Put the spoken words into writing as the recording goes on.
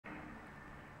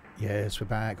Yes, we're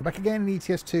back. We're back again in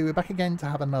ETS2. We're back again to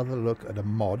have another look at a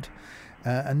mod.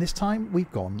 And this time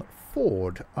we've gone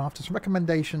Ford. After some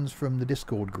recommendations from the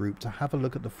Discord group to have a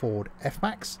look at the Ford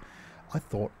F-Max, I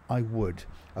thought I would.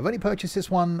 I've only purchased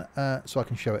this one so I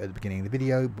can show it at the beginning of the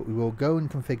video, but we will go and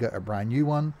configure a brand new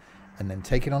one and then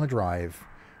take it on a drive.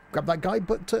 Grab that guide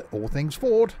book to All Things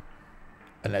Ford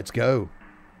and let's go.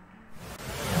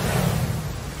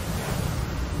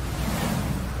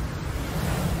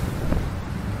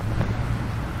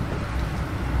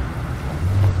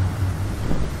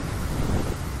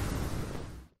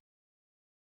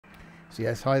 So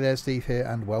yes, hi there, Steve here,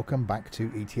 and welcome back to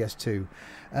ETS2.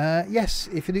 Yes,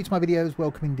 if you're new to my videos,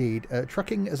 welcome indeed.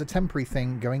 Trucking is a temporary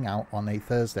thing going out on a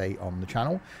Thursday on the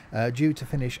channel, due to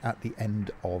finish at the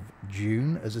end of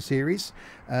June as a series.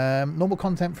 Normal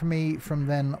content from me from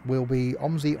then will be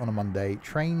OMSI on a Monday,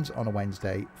 trains on a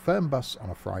Wednesday, firm bus on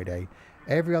a Friday,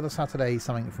 every other Saturday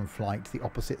something from Flight, the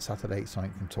opposite Saturday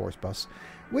something from Tourist Bus,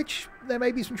 which there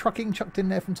may be some trucking chucked in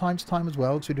there from time to time as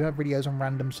well, so we do have videos on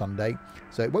random Sunday,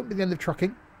 so it won't be the end of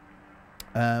trucking,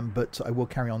 but I will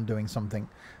carry on doing something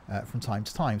from time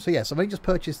to time. So yes, I've only just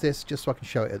purchased this just so I can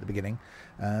show it at the beginning,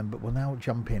 but we'll now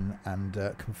jump in and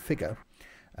configure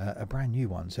a brand new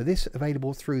one. So this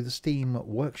available through the Steam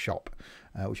Workshop,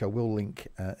 which I will link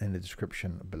in the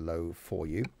description below for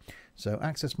you. So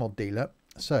access mod dealer.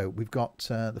 So we've got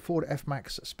the Ford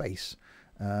F-Max Space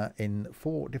in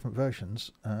 4 different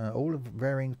versions, all of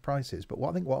varying prices. But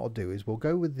what I'll do is we'll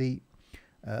go with the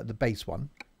base one,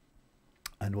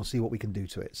 and we'll see what we can do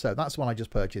to it. So that's the one I just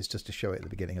purchased just to show it at the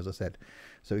beginning, as I said.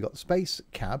 So we've got the Space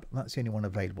Cab. That's the only one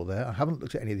available there. I haven't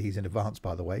looked at any of these in advance,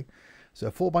 by the way.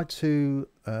 So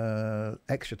 4x2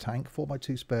 extra tank,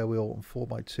 4x2 spare wheel, and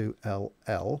 4x2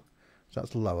 LL. So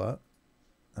that's lower.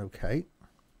 Okay.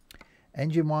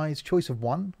 Engine wise, choice of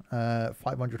 1,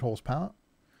 500 horsepower.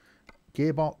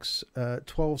 Gearbox,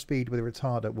 12 speed with a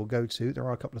retarder will go to. There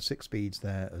are a couple of 6 speeds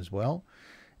there as well.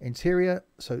 Interior,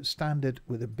 so standard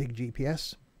with a big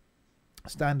GPS,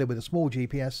 standard with a small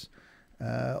GPS,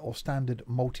 or standard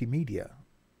multimedia.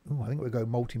 Ooh, I think we'll go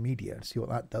multimedia and see what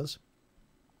that does.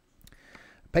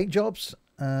 Paint jobs,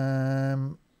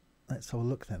 let's have a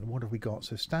look then. What have we got?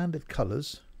 So standard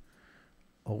colours,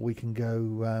 or we can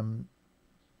go...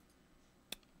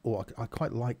 I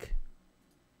quite like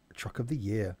Truck of the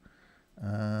Year.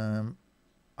 I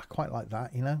quite like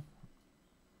that, you know.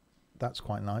 That's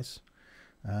quite nice.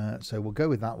 So we'll go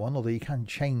with that one, although you can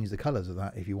change the colours of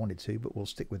that if you wanted to, but we'll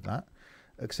stick with that.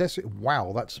 Accessory,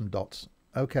 wow, that's some dots.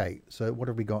 Okay, so what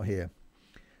have we got here?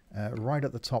 Right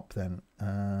at the top then,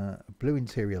 blue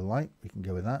interior light, we can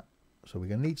go with that. So we're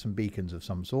going to need some beacons of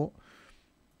some sort.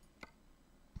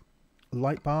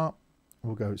 Light bar,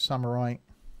 we'll go Samurai.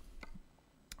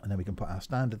 And then we can put our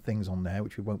standard things on there,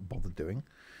 which we won't bother doing.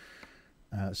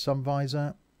 Sun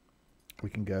visor. We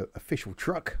can go official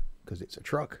truck, because it's a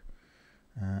truck.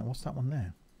 What's that one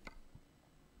there?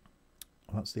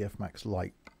 Well, that's the F-Max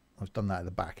light. I've done that at the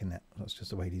back, isn't it? That's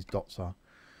just the way these dots are.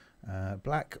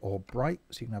 Black or bright,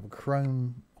 so you can have a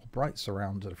chrome or bright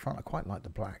surround at the front. I quite like the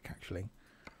black, actually.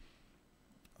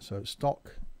 So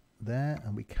stock there,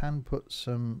 and we can put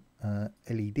some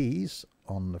LEDs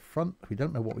on the front. We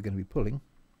don't know what we're going to be pulling.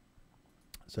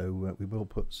 So we will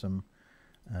put some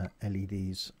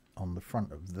LEDs on the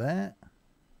front of there.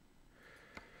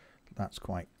 That's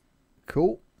quite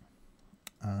cool.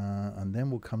 And then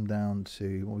we'll come down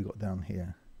to what we got down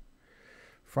here.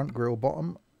 Front grille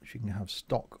bottom, which you can have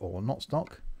stock or not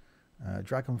stock.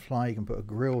 Dragonfly, you can put a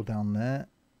grille down there.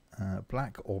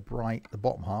 Black or bright, the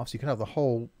bottom half. So you can have the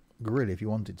whole grille if you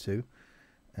wanted to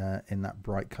in that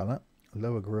bright colour.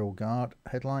 Lower grille guard,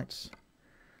 headlights.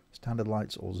 Standard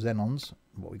lights or xenons.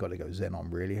 Well, we got to go xenon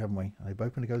really, haven't we? Are they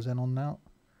both going to go xenon now?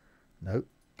 No.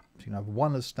 So you can have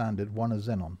one as standard, one as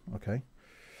xenon. Okay.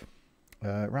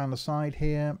 Around the side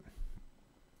here,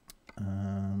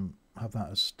 have that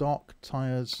as stock.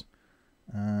 Tires,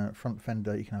 front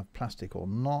fender, you can have plastic or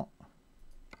not.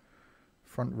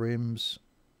 Front rims,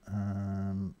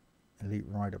 Elite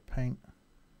Rider paint.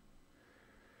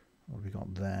 What have we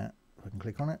got there? If I can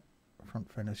click on it.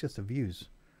 Front fender, it's just the views.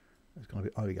 It's going to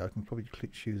be, oh, there we go. I can probably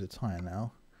choose a tyre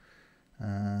now.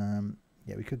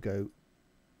 Yeah, we could go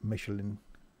Michelin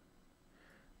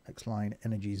X-Line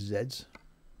Energy Zs.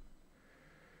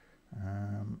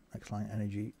 X-Line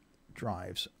Energy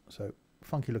drives. So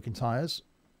funky looking tyres.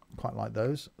 Quite like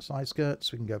those. Side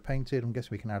skirts, we can go painted. I'm guessing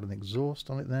we can add an exhaust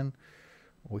on it then.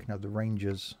 Or we can have the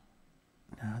Rangers.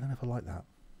 No, I don't know if I like that.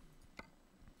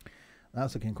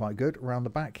 That's looking quite good. Around the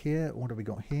back here, what have we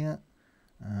got here?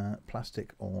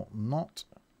 Plastic or not.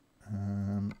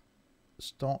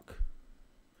 Stock.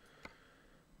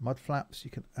 Mud flaps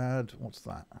you can add. What's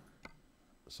that?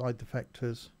 Side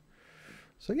deflectors.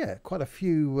 So yeah, quite a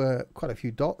few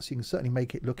dots. You can certainly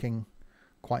make it looking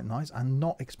quite nice and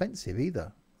not expensive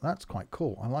either. That's quite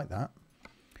cool. I like that.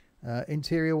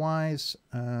 Interior wise,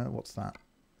 what's that?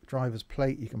 Driver's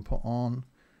plate you can put on.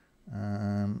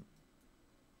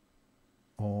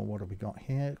 Or what have we got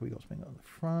here? We got something on the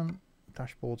front.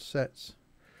 Dashboard sets.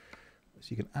 So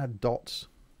you can add dots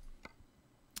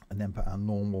and then put our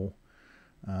normal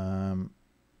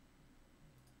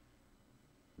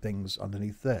things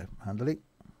underneath there. Handily.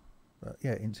 But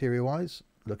yeah, interior wise,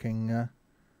 looking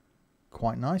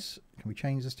quite nice. Can we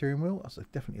change the steering wheel? That's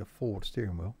definitely a Ford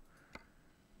steering wheel.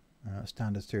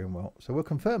 Standard steering wheel. So we'll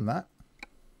confirm that.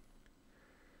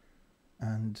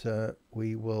 And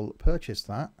we will purchase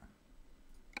that.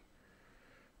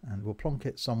 And we'll plonk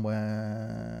it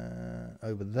somewhere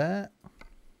over there.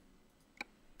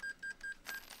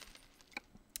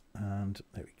 And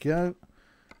there we go.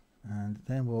 And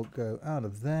then we'll go out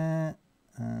of there.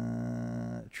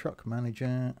 Truck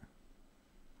manager.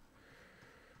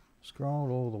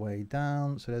 Scroll all the way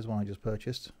down. So there's one I just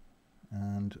purchased.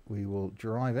 And we will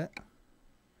drive it.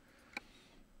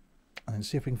 And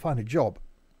see if we can find a job.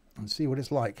 And see what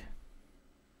it's like.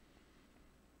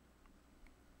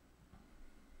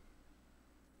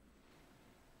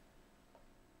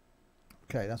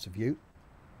 Okay, that's a view.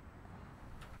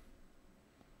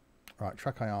 Right,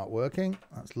 track art working.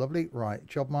 That's lovely. Right,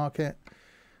 job market.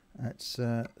 Let's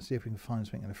see if we can find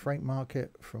something in the freight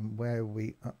market from where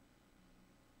we...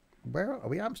 where are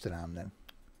we? Amsterdam then.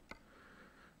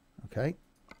 Okay.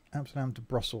 Amsterdam to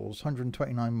Brussels.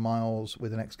 129 miles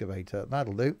with an excavator.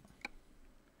 That'll do.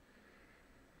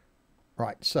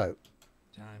 Right, so.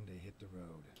 Time to hit the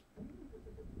road.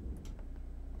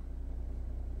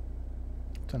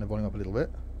 Turn the volume up a little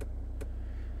bit.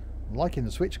 I'm liking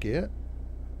the switch gear.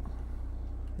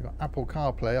 We've got Apple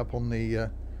CarPlay up on the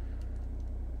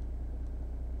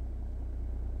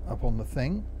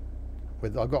thing.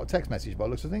 I've got a text message by the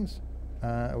looks of things.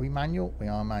 Are we manual? We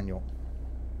are manual.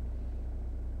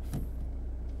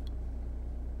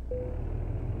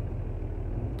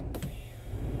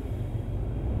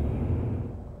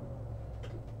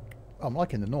 I'm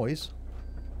liking the noise.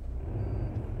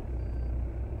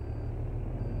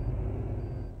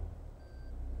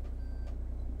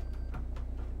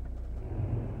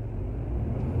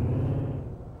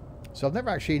 So I've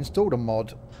never actually installed a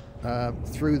mod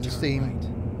through the Steam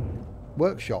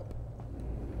workshop.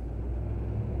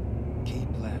 Keep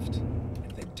left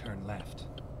and then turn left.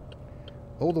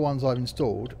 All the ones I've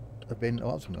installed have been...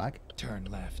 oh, that's some lag. Turn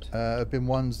left. Have been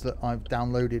ones that I've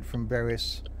downloaded from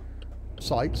various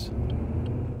sites.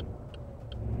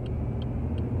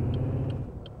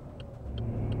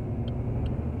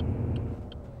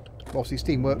 Obviously,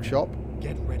 Steam Workshop.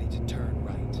 Get ready to turn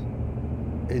right.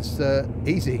 It's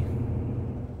easy.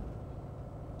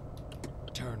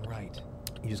 Turn right.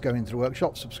 You just go into the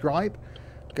workshop, subscribe,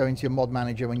 go into your mod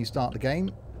manager when you start the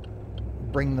game,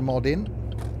 bring the mod in,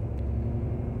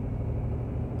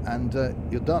 and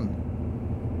you're done.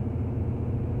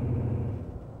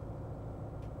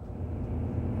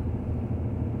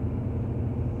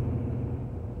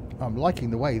 I'm liking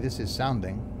the way this is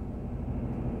sounding.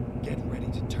 Get ready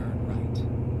to turn right.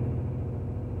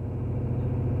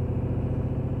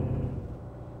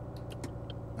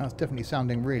 That's definitely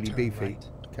sounding really Turn beefy. right.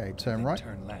 Okay, turn right,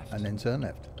 turn left. and then turn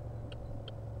left.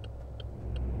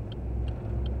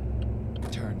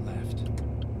 Turn left.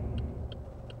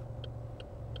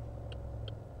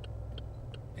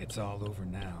 It's all over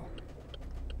now.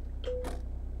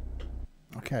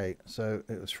 Okay, so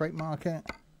it was freight market.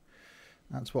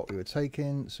 That's what we were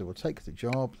taking, so we'll take the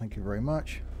job. Thank you very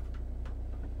much.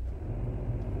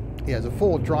 Yeah, as a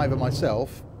Ford driver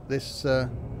myself, this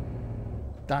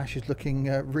dash is looking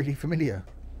really familiar.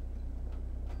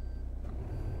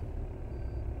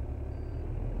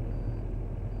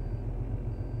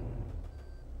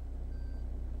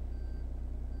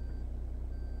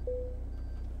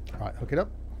 Right, hook it up.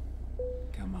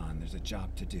 Come on, there's a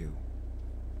job to do.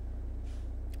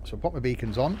 So pop my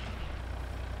beacons on.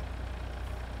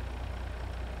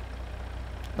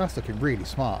 That's looking really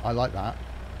smart. I like that.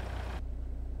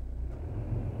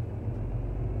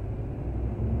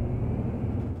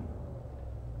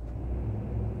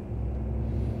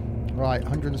 Right,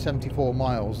 174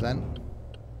 miles then.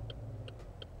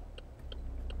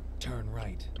 Turn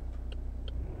right. —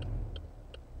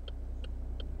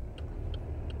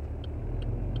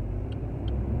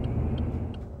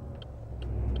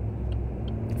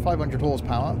 500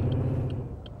 horsepower.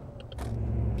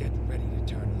 Get ready to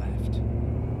turn left.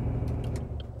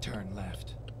 Turn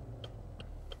left.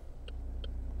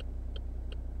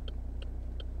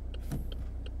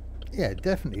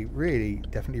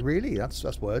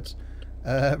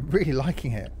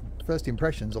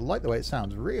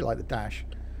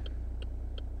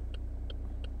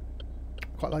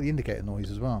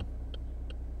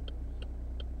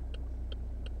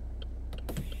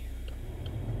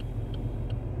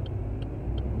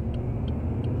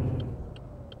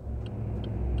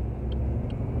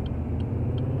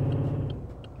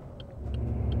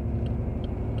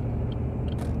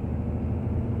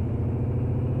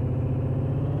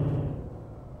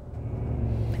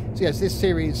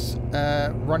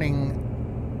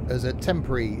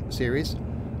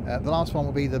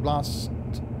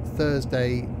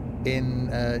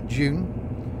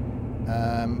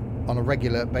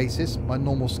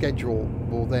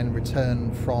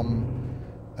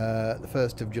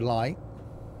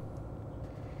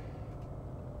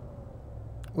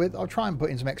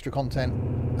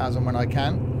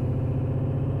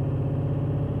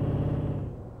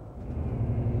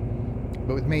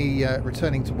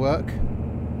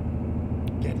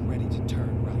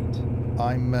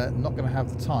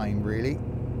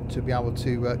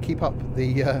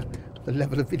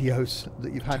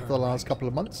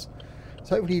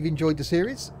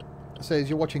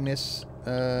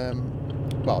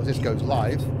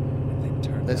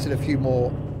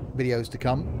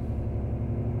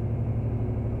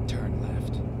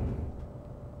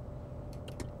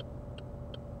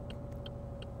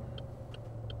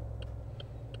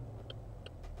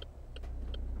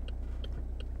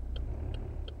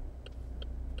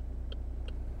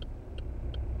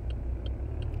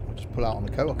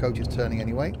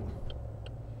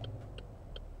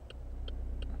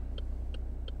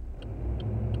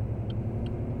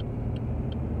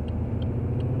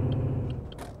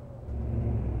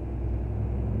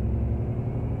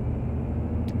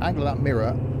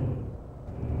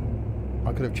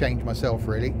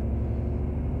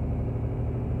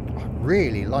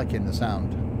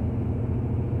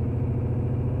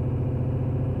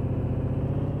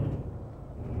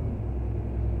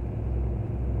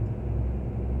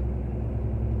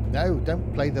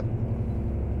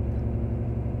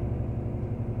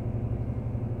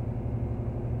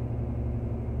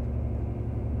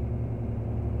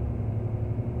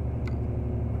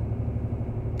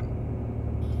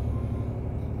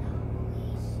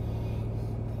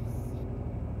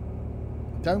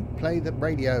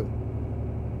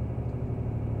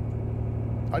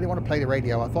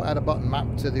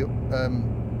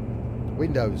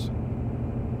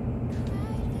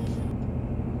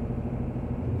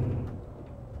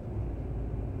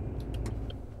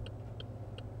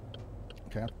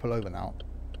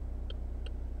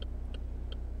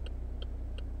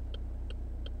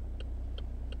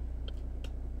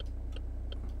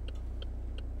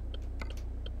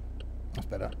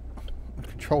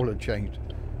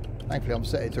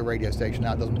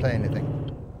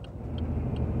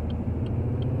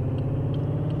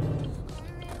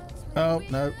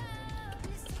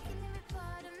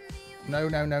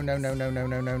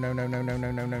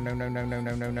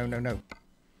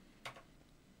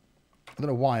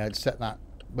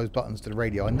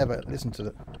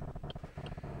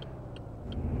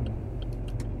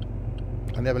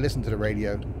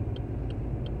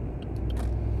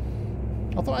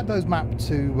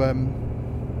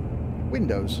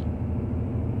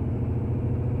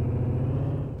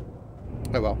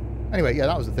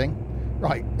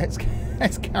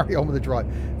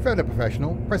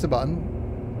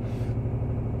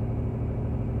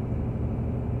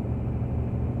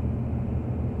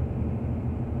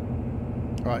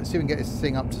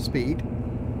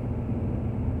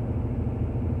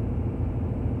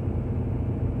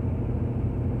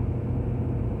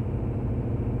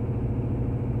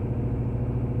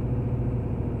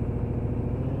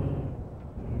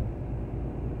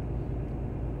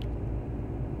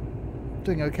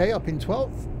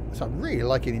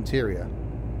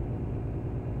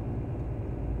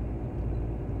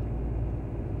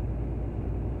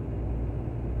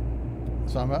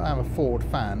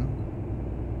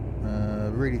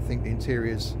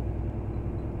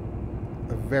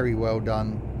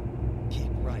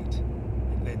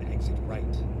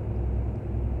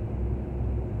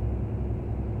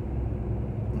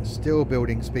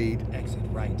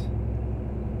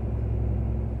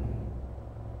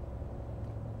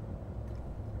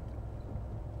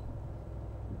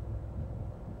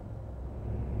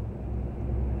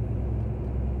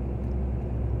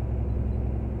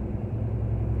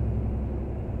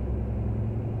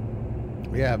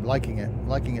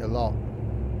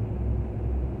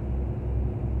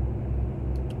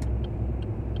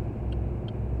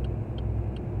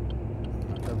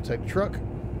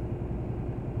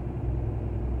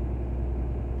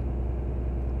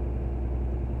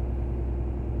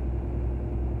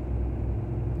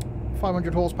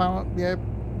 500 horsepower, yeah,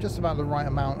 just about the right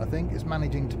amount I think. It's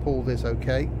managing to pull this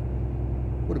okay.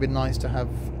 Would have been nice to have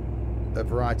a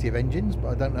variety of engines, but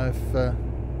I don't know if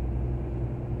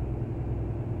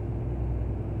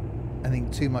anything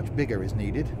too much bigger is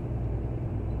needed.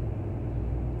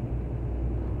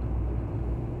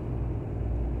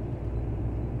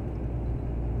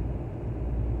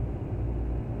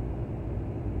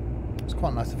 It's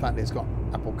quite nice the fact that it's got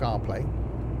Apple CarPlay.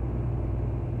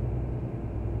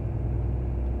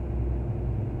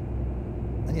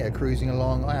 And yeah, cruising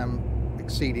along, I am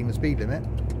exceeding the speed limit.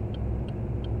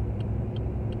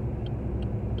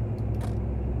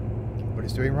 But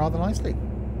it's doing rather nicely.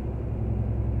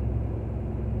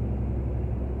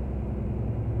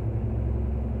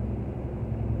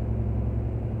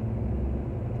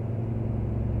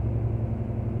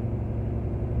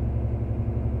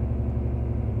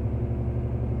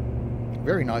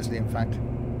 Very nicely, in fact.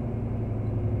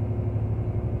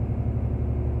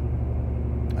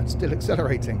 And still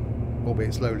accelerating,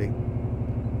 albeit slowly. It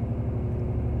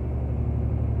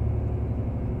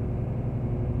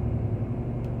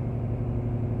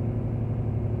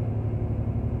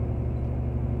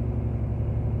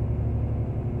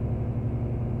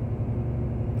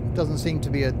doesn't seem to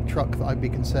be a truck that I'd be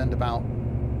concerned about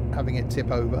having it tip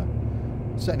over.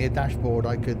 Certainly a dashboard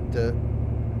I could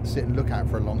sit and look at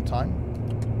for a long time.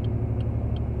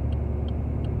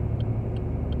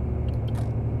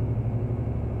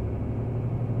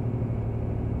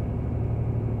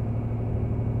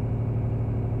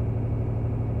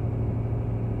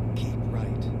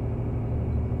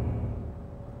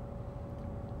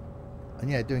 And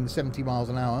yeah, doing 70 miles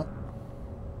an hour.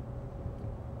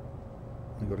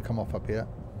 You've got to come off up here.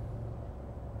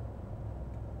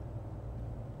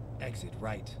 Exit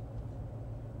right.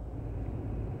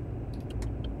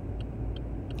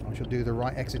 I shall do the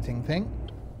right exiting thing.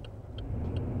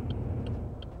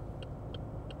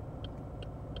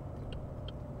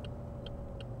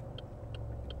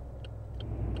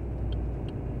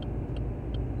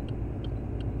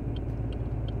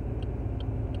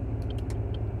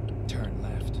 Turn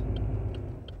left.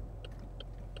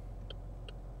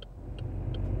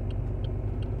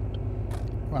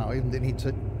 Wow, I even didn't need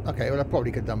to... Okay, well I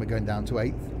probably could have done with going down to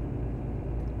 8th.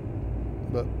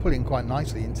 But pulling quite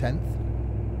nicely in 10th.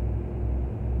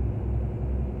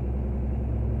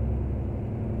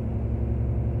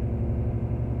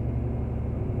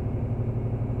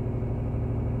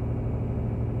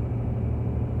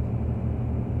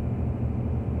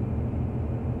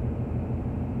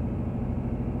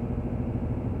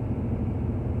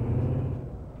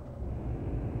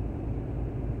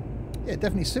 Yeah,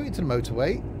 definitely suited to the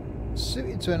motorway,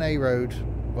 suited to an A road,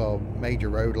 well, major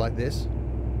road like this.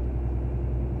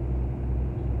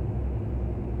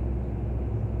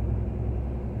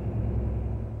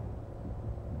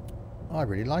 I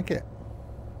really like it.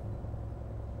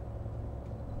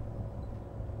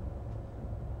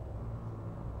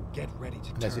 Get ready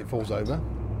to Unless turn it falls right. over.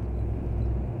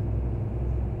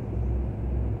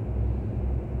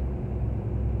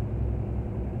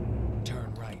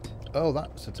 Turn right. Oh,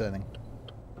 that's a turning.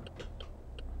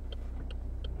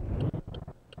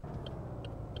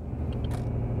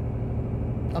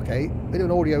 Okay, bit of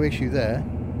an audio issue there.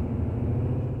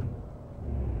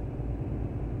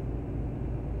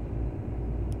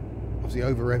 Obviously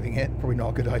over revving it, probably not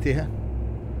a good idea.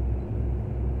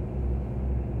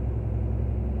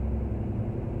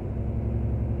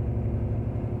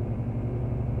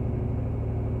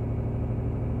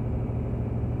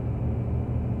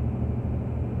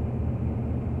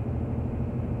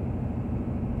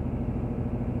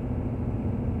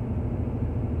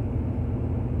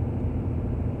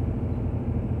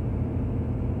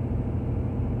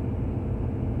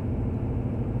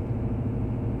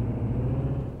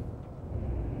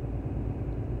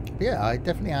 Yeah, I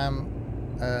definitely am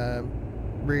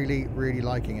really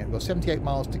liking it. We've got 78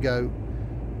 miles to go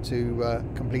to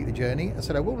complete the journey. I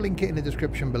said I will link it in the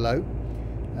description below,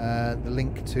 the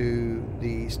link to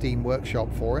the Steam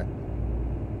workshop for it.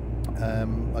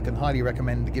 I can highly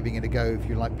recommend giving it a go if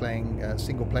you like playing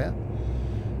single player.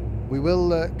 We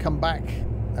will come back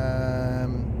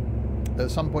at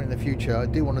some point in the future. I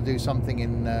do want to do something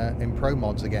in Pro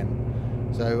Mods again.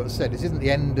 So as I said, this isn't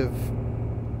the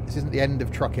end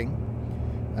of trucking.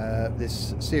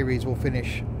 This series will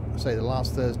finish, say, the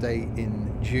last Thursday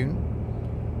in June,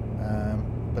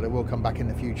 but I will come back in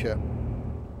the future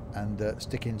and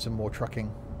stick in some more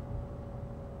trucking.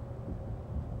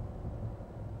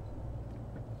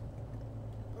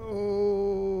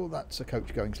 Oh, that's a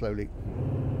coach going slowly.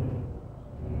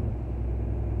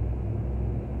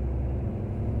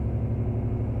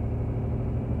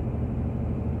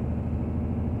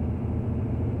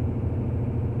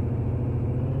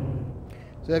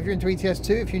 So if you're into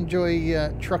ETS2, if you enjoy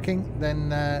trucking, then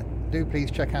do please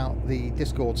check out the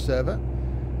Discord server.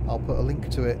 I'll put a link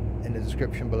to it in the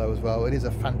description below as well. It is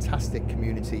a fantastic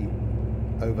community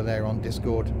over there on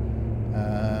Discord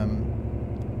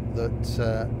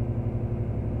that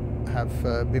have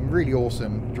been really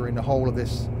awesome during the whole of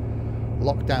this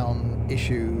lockdown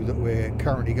issue that we're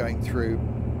currently going through.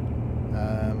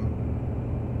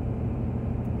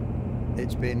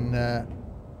 It's been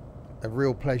a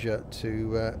real pleasure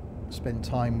to spend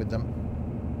time with them.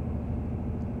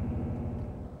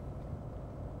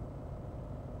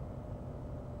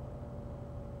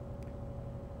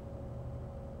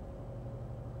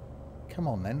 Come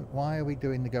on then, why are we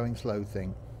doing the going slow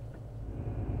thing?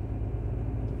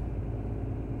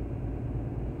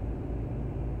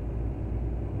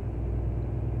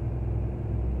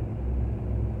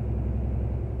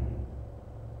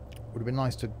 Would have been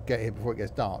nice to get here before it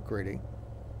gets dark, really.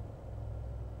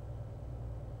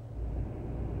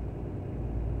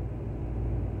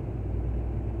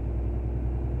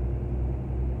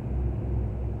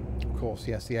 Of course,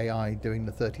 yes, the AI doing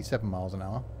the 37 miles an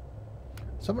hour.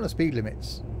 Some of the speed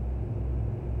limits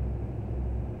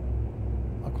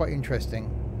are quite interesting.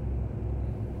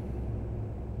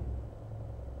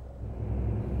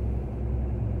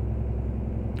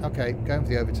 Okay, going for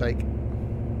the overtake.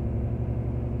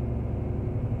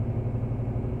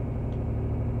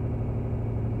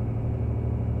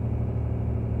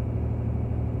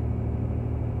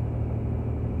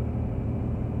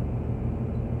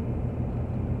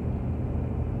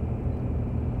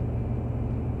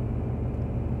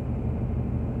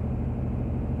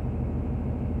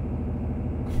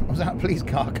 Was that a police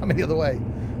car coming the other way?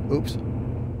 Oops.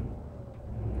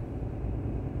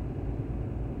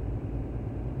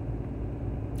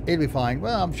 He'll be fine.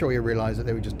 Well, I'm sure he'll realise that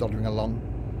they were just doddering along.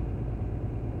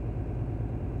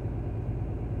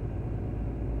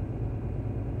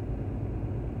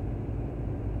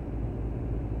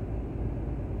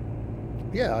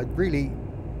 Yeah, I really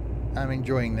am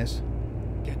enjoying this.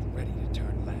 Get ready to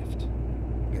turn left.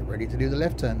 Get ready to do the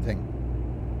left turn thing.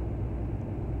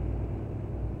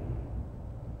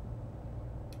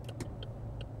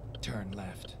 Turn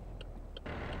left.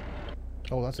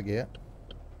 Oh, that's a gear.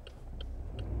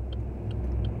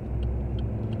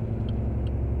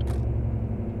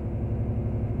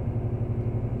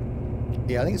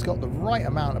 Yeah, I think it's got the right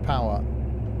amount of power.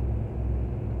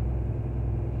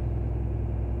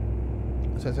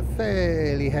 So it's a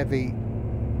fairly heavy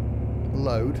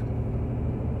load.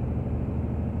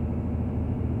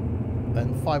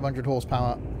 And 500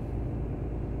 horsepower.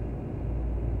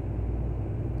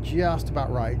 Just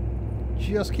about right.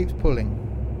 Just keeps pulling.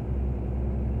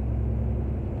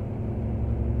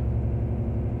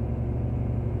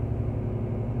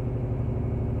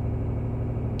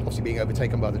 Obviously being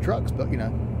overtaken by the trucks, but you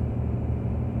know.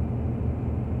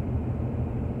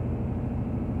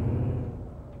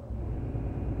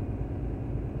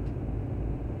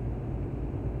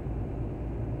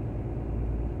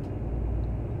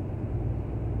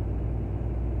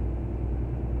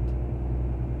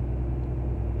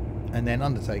 And then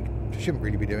undertake, which I shouldn't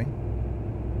really be doing.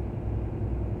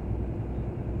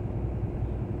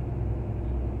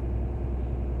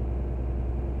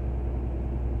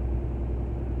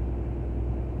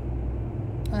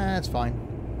 That's fine.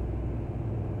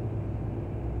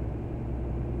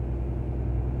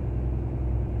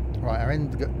 Right, our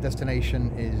end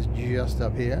destination is just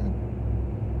up here.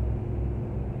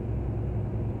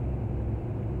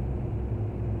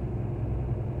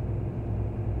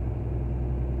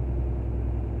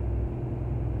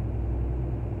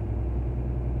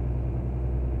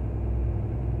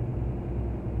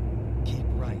 Keep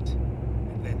right,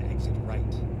 and then exit right.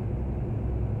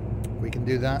 We can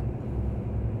do that.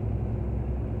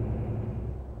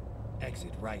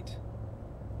 Exit right.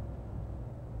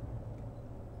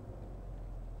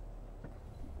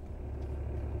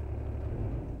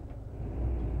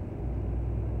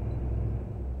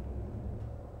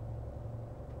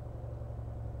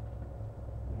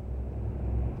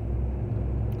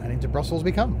 And into Brussels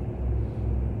we come.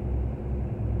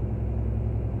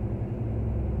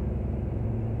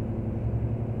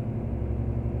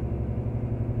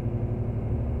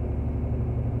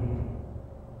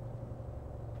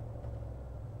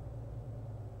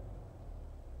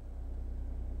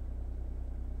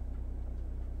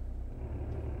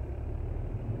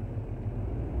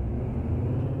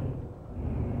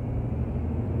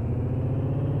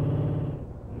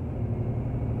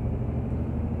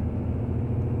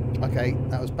 Okay,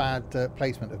 that was bad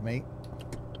placement of me.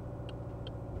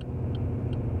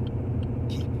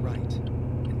 Keep right,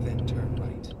 and then turn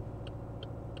right.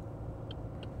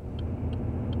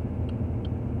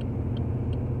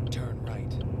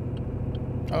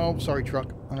 Oh, sorry,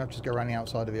 truck. I'm going to have to just go around the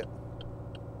outside of it.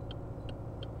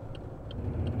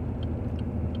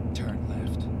 Turn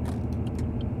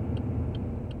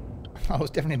left. I was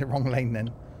definitely in the wrong lane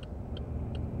then.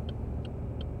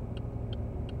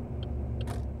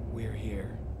 We're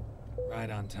here. Right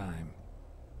on time.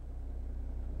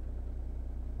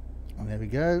 And there we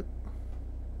go.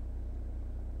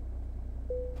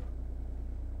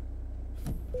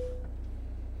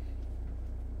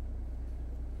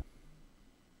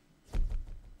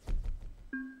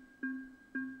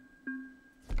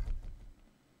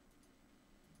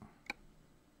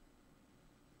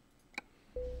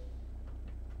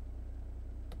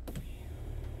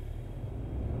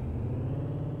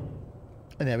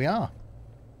 And there we are.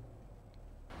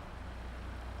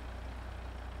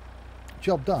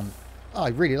 Job done. I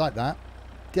really like that.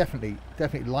 Definitely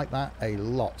like that a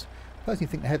lot. Personally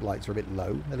think the headlights are a bit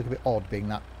low. They look a bit odd being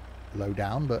that low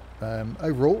down, but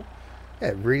overall,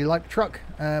 yeah, really like the truck.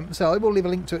 So I will leave a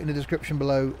link to it in the description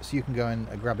below so you can go and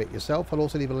grab it yourself. I'll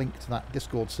also leave a link to that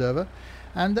Discord server.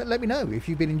 And let me know if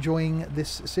you've been enjoying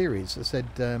this series. As I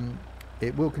said,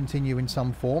 it will continue in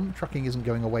some form. Trucking isn't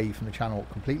going away from the channel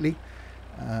completely.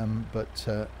 But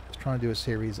I was trying to do a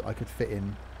series that I could fit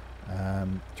in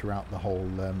throughout the whole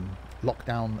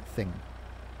lockdown thing.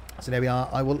 So there we are.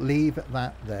 I will leave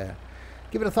that there.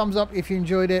 Give it a thumbs up if you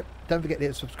enjoyed it. Don't forget to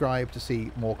hit subscribe to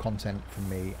see more content from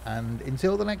me. And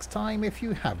until the next time, if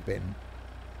you have been,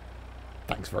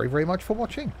 thanks very, very much for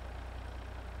watching.